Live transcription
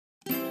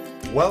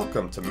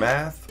Welcome to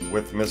Math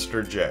with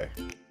Mr. J.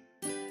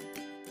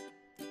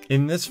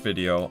 In this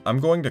video, I'm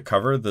going to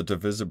cover the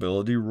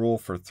divisibility rule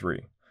for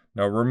 3.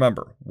 Now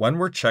remember, when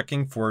we're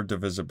checking for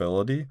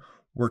divisibility,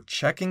 we're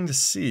checking to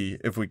see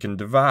if we can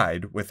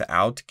divide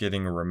without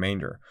getting a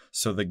remainder,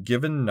 so the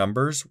given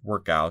numbers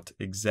work out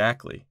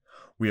exactly.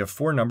 We have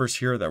 4 numbers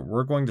here that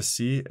we're going to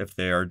see if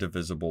they are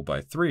divisible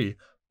by 3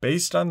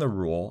 based on the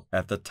rule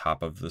at the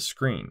top of the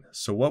screen.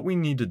 So what we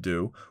need to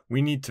do,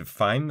 we need to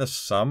find the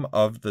sum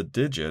of the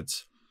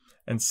digits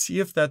and see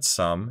if that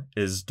sum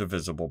is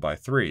divisible by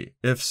 3.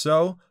 If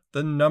so,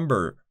 the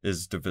number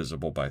is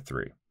divisible by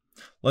 3.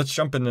 Let's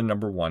jump into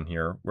number 1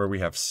 here, where we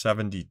have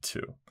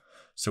 72.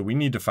 So we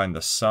need to find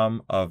the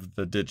sum of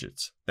the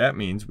digits. That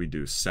means we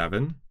do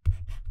 7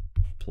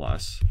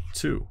 plus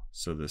 2.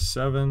 So the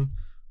 7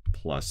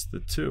 plus the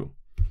 2.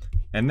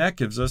 And that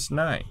gives us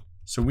 9.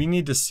 So we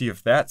need to see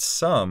if that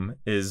sum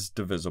is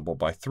divisible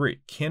by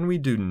 3. Can we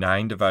do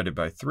 9 divided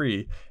by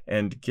 3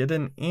 and get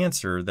an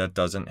answer that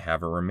doesn't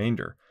have a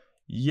remainder?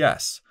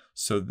 Yes.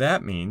 So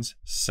that means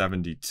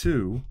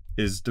 72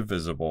 is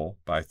divisible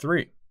by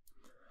 3.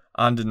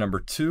 On to number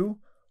 2,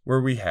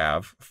 where we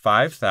have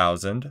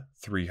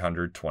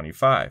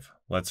 5,325.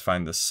 Let's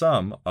find the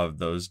sum of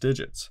those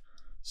digits.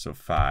 So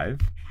 5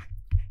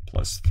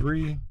 plus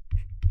 3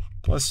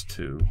 plus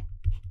 2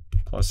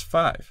 plus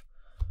 5.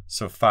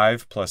 So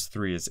 5 plus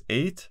 3 is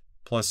 8,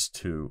 plus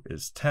 2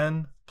 is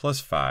 10, plus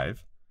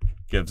 5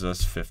 gives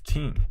us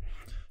 15.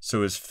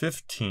 So is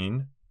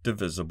 15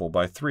 divisible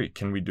by 3?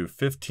 Can we do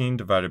 15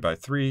 divided by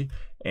 3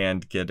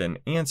 and get an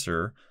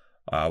answer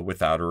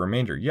without a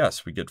remainder?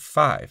 Yes, we get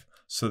 5.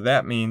 So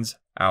that means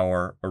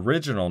our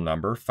original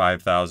number,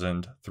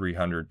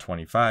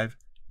 5,325,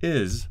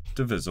 is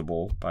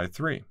divisible by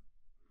 3.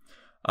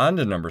 On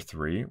to number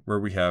 3, where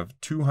we have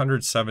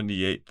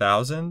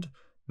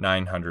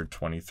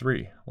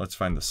 278,923. Let's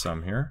find the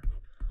sum here.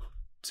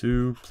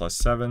 2 plus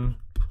 7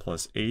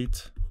 plus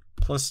 8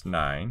 plus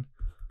 9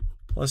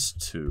 plus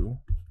 2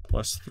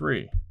 plus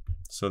 3.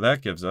 So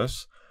that gives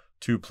us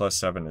 2 plus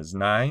 7 is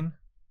 9,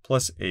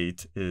 plus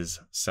 8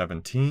 is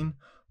 17,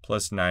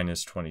 plus 9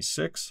 is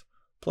 26,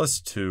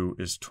 plus 2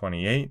 is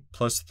 28,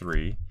 plus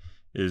 3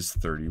 is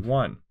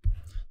 31.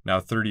 Now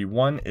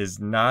 31 is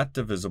not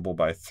divisible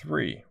by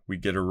 3. We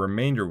get a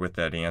remainder with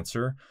that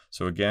answer.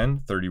 So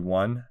again,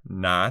 31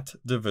 not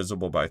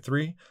divisible by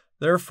 3.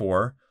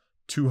 Therefore,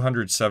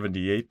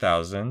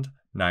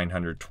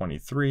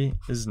 278,923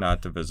 is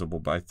not divisible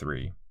by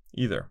 3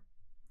 either.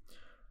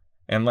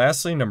 And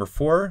lastly, number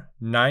 4,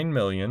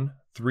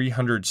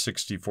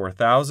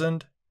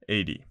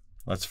 9,364,080.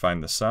 Let's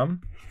find the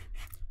sum.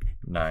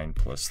 9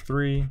 plus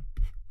 3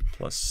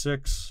 plus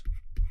 6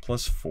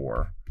 plus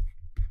 4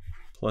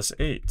 plus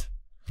 8.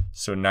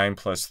 So 9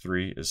 plus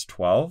 3 is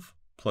 12,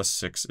 plus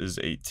 6 is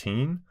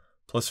 18,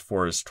 plus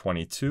 4 is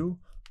 22,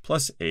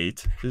 plus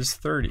 8 is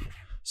 30.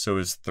 So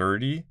is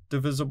 30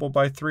 divisible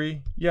by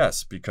 3?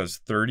 Yes,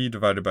 because 30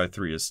 divided by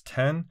 3 is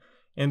 10,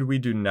 and we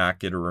do not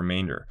get a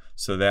remainder.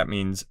 So that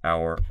means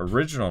our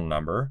original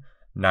number,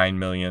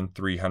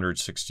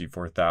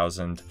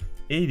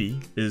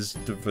 9,364,080, is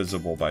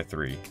divisible by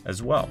 3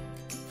 as well.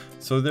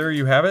 So there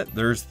you have it.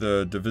 There's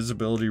the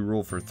divisibility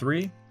rule for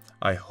 3.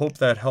 I hope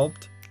that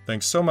helped.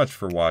 Thanks so much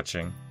for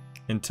watching.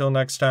 Until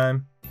next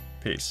time,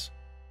 peace.